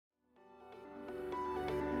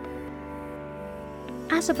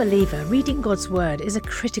As a believer, reading God's Word is a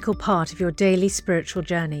critical part of your daily spiritual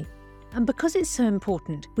journey. And because it's so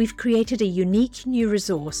important, we've created a unique new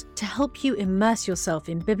resource to help you immerse yourself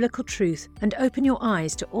in biblical truth and open your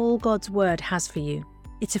eyes to all God's Word has for you.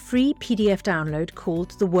 It's a free PDF download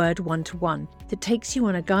called The Word 1-to-1 that takes you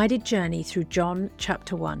on a guided journey through John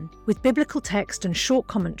chapter 1. With biblical text and short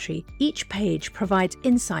commentary, each page provides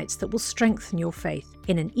insights that will strengthen your faith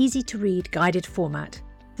in an easy-to-read guided format.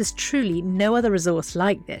 There's truly no other resource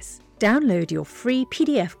like this. Download your free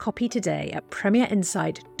PDF copy today at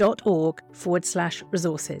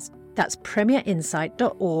premierinsight.org/resources. That's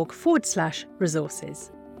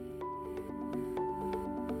premierinsight.org/resources.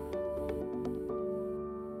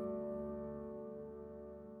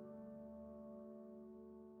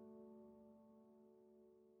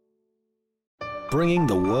 Bringing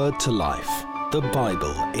the Word to life. The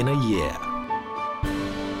Bible in a year.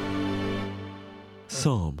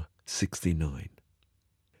 Psalm 69.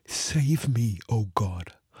 Save me, O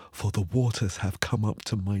God, for the waters have come up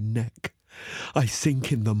to my neck. I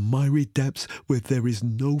sink in the miry depths where there is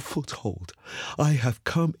no foothold. I have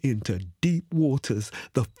come into deep waters,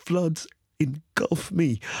 the floods engulf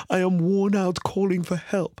me. I am worn out calling for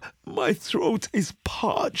help. My throat is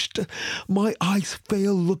parched. My eyes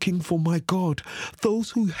fail looking for my God. Those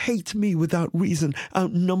who hate me without reason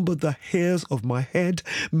outnumber the hairs of my head.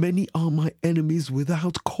 Many are my enemies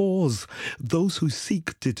without cause. Those who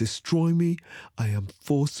seek to destroy me, I am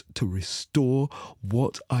forced to restore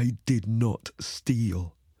what I did not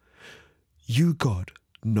steal. You, God,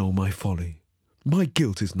 know my folly. My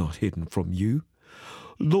guilt is not hidden from you.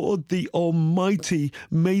 Lord the Almighty,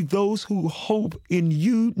 may those who hope in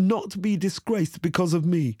you not be disgraced because of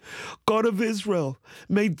me. God of Israel,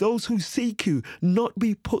 may those who seek you not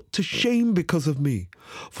be put to shame because of me.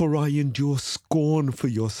 For I endure scorn for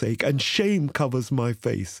your sake, and shame covers my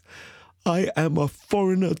face. I am a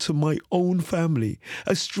foreigner to my own family,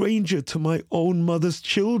 a stranger to my own mother's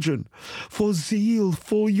children. For zeal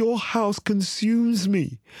for your house consumes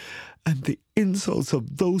me, and the insults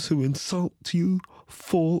of those who insult you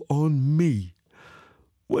fall on me.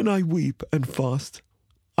 When I weep and fast,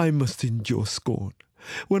 I must endure scorn.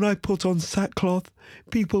 When I put on sackcloth,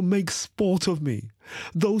 people make sport of me.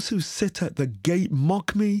 Those who sit at the gate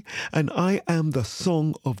mock me, and I am the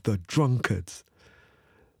song of the drunkards.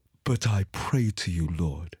 But I pray to you,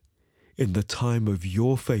 Lord, in the time of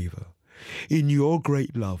your favor. In your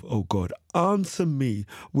great love, O God, answer me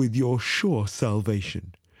with your sure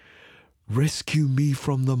salvation. Rescue me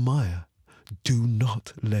from the mire. Do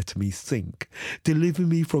not let me sink. Deliver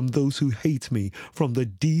me from those who hate me, from the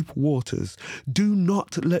deep waters. Do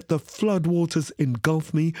not let the flood waters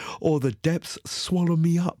engulf me, or the depths swallow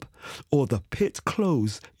me up, or the pit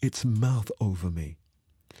close its mouth over me.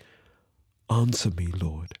 Answer me,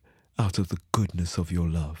 Lord, out of the goodness of your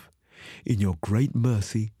love. In your great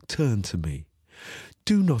mercy, turn to me.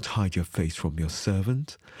 Do not hide your face from your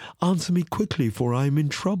servant. Answer me quickly, for I am in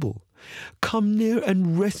trouble. Come near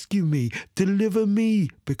and rescue me. Deliver me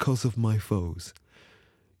because of my foes.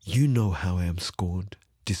 You know how I am scorned,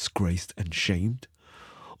 disgraced, and shamed.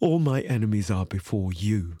 All my enemies are before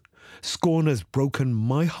you. Scorn has broken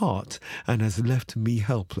my heart and has left me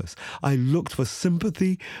helpless. I looked for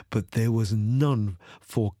sympathy, but there was none.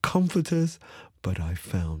 For comforters, but I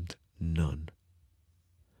found none.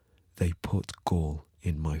 They put gall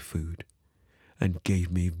in my food and gave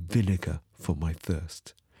me vinegar for my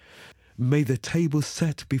thirst. May the table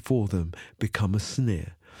set before them become a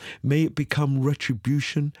snare. May it become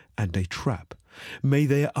retribution and a trap. May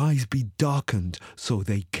their eyes be darkened so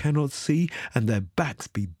they cannot see, and their backs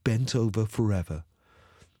be bent over forever.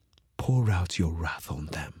 Pour out your wrath on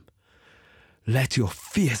them. Let your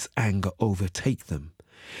fierce anger overtake them.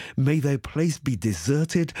 May their place be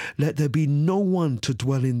deserted. Let there be no one to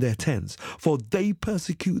dwell in their tents, for they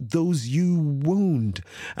persecute those you wound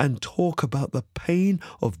and talk about the pain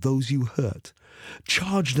of those you hurt.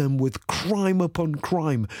 Charge them with crime upon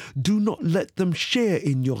crime. Do not let them share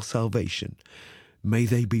in your salvation. May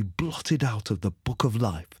they be blotted out of the book of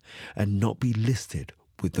life and not be listed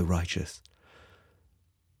with the righteous.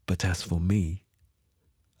 But as for me,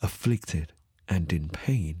 afflicted and in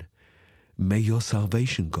pain, may your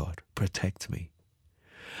salvation, God, protect me.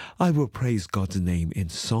 I will praise God's name in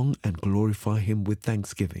song and glorify him with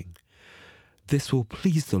thanksgiving. This will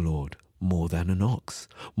please the Lord more than an ox,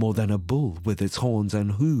 more than a bull with its horns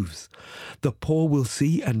and hooves. The poor will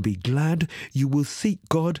see and be glad. You will seek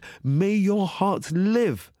God. May your hearts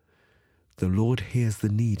live. The Lord hears the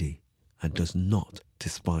needy and does not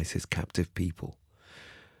despise his captive people.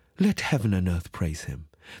 Let heaven and earth praise him.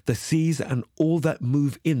 the seas and all that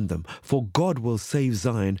move in them, for God will save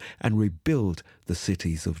Zion and rebuild the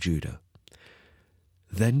cities of Judah.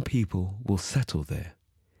 Then people will settle there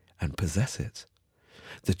and possess it.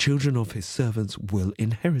 The children of his servants will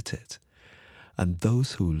inherit it, and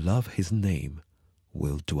those who love his name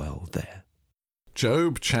will dwell there.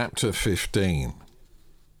 Job chapter 15.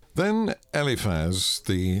 Then Eliphaz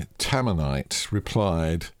the Temanite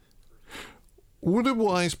replied, "Would a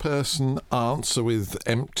wise person answer with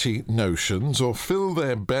empty notions, or fill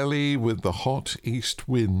their belly with the hot east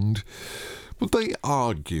wind? Would they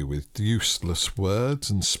argue with useless words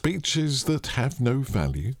and speeches that have no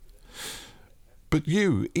value? But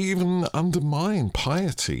you even undermine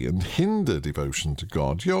piety and hinder devotion to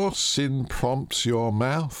God. Your sin prompts your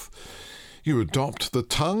mouth. You adopt the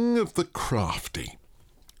tongue of the crafty.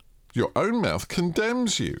 Your own mouth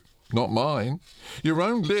condemns you, not mine. Your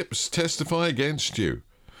own lips testify against you.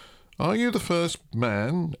 Are you the first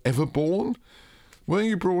man ever born? Were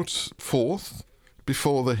you brought forth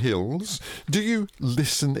before the hills? Do you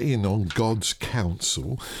listen in on God's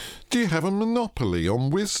counsel? Do you have a monopoly on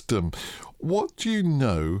wisdom? What do you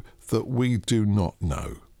know that we do not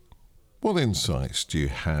know? What insights do you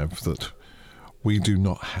have that we do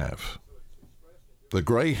not have? The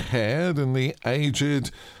grey-haired and the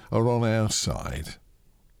aged are on our side.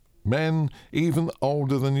 Men even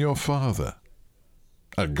older than your father.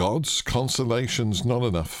 Are God's consolations not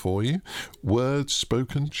enough for you? Words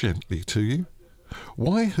spoken gently to you?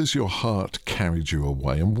 Why has your heart carried you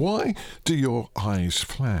away, and why do your eyes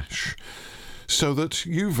flash? So that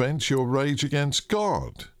you vent your rage against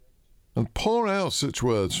God, and pour out such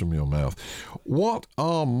words from your mouth. What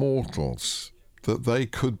are mortals that they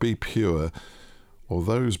could be pure, or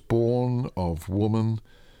those born of woman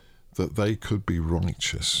that they could be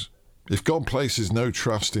righteous? If God places no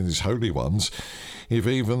trust in his holy ones, if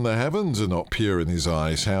even the heavens are not pure in his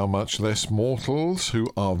eyes, how much less mortals who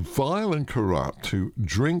are vile and corrupt, who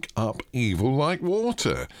drink up evil like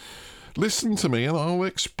water? Listen to me and I'll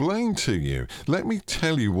explain to you. Let me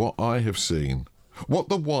tell you what I have seen, what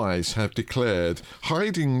the wise have declared,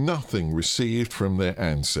 hiding nothing received from their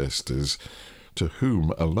ancestors, to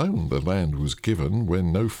whom alone the land was given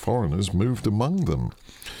when no foreigners moved among them.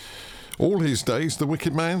 All his days the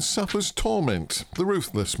wicked man suffers torment, the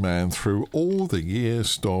ruthless man through all the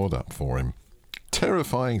years stored up for him.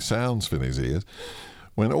 Terrifying sounds fill his ears.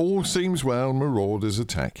 When all seems well, marauders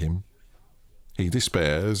attack him. He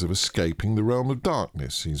despairs of escaping the realm of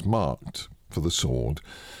darkness. He's marked for the sword.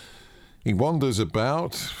 He wanders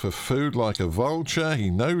about for food like a vulture.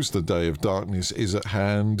 He knows the day of darkness is at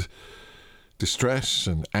hand. Distress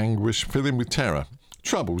and anguish fill him with terror.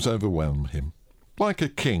 Troubles overwhelm him. Like a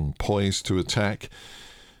king poised to attack,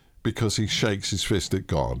 because he shakes his fist at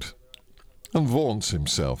God and vaunts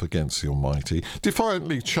himself against the Almighty,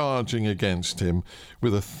 defiantly charging against him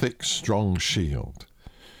with a thick, strong shield.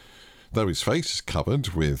 Though his face is covered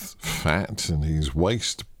with fat and his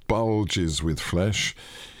waist bulges with flesh,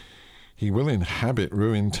 he will inhabit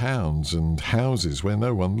ruined towns and houses where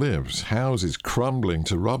no one lives, houses crumbling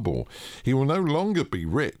to rubble. He will no longer be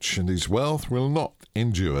rich, and his wealth will not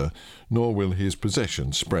endure, nor will his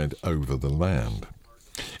possessions spread over the land.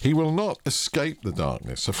 He will not escape the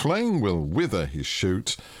darkness. A flame will wither his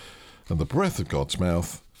shoot, and the breath of God's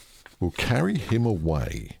mouth will carry him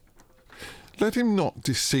away. Let him not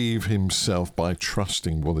deceive himself by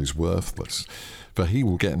trusting what is worthless, for he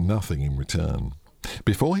will get nothing in return.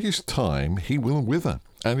 Before his time he will wither,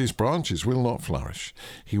 and his branches will not flourish.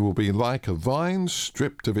 He will be like a vine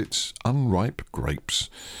stripped of its unripe grapes,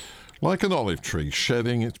 like an olive tree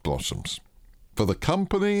shedding its blossoms. For the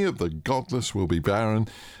company of the godless will be barren,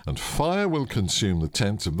 and fire will consume the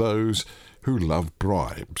tents of those who love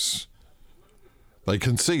bribes. They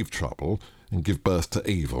conceive trouble and give birth to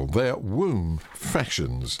evil. Their womb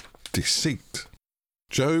fashions deceit.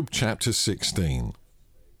 Job chapter 16.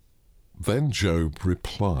 Then Job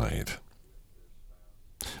replied,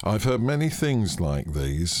 I've heard many things like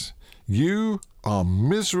these. You are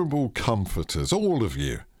miserable comforters, all of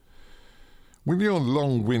you. Will your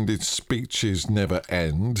long-winded speeches never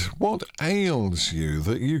end? What ails you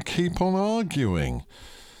that you keep on arguing?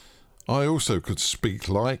 I also could speak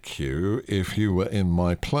like you if you were in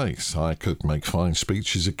my place. I could make fine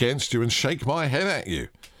speeches against you and shake my head at you.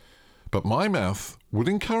 But my mouth would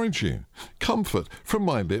encourage you. Comfort from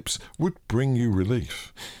my lips would bring you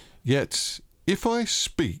relief. Yet, if I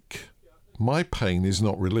speak, my pain is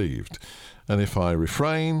not relieved, and if I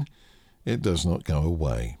refrain, it does not go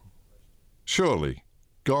away. Surely,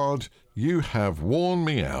 God, you have worn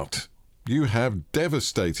me out. You have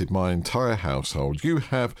devastated my entire household. You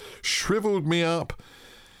have shriveled me up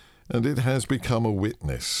and it has become a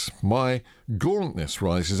witness. My gauntness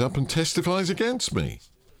rises up and testifies against me.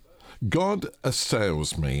 God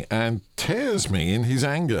assails me and tears me in his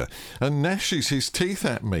anger and gnashes his teeth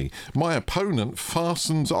at me. My opponent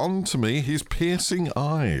fastens onto me his piercing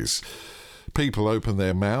eyes. People open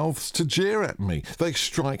their mouths to jeer at me. They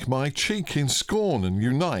strike my cheek in scorn and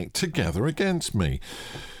unite together against me.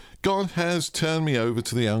 God has turned me over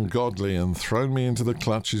to the ungodly and thrown me into the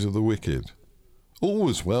clutches of the wicked. All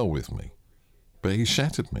was well with me, but he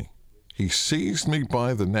shattered me. He seized me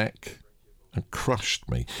by the neck and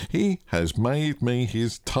crushed me. He has made me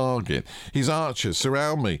his target. His archers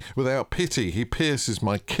surround me. Without pity, he pierces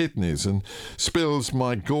my kidneys and spills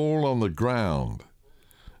my gall on the ground.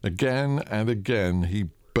 Again and again he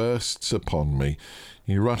bursts upon me.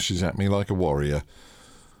 He rushes at me like a warrior.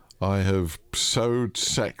 I have sewed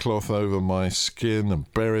sackcloth over my skin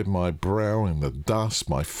and buried my brow in the dust.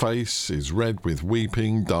 My face is red with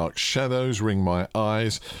weeping. Dark shadows ring my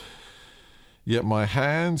eyes. Yet my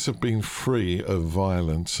hands have been free of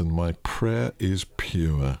violence, and my prayer is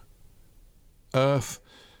pure. Earth,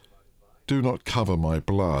 do not cover my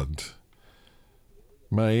blood.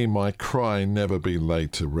 May my cry never be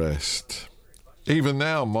laid to rest. Even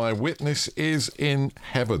now my witness is in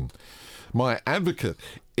heaven. My advocate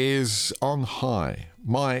is on high.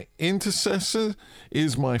 My intercessor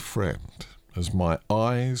is my friend, as my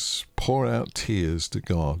eyes pour out tears to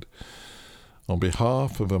God. On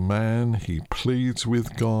behalf of a man, he pleads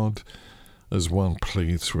with God as one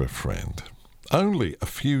pleads for a friend. Only a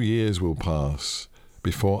few years will pass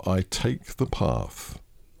before I take the path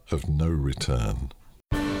of no return.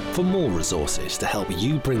 For more resources to help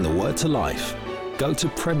you bring the word to life, go to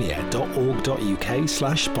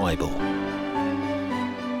premier.org.uk/Bible.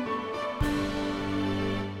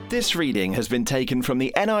 This reading has been taken from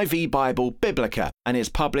the NIV Bible Biblica and is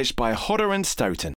published by Hodder and Stoughton.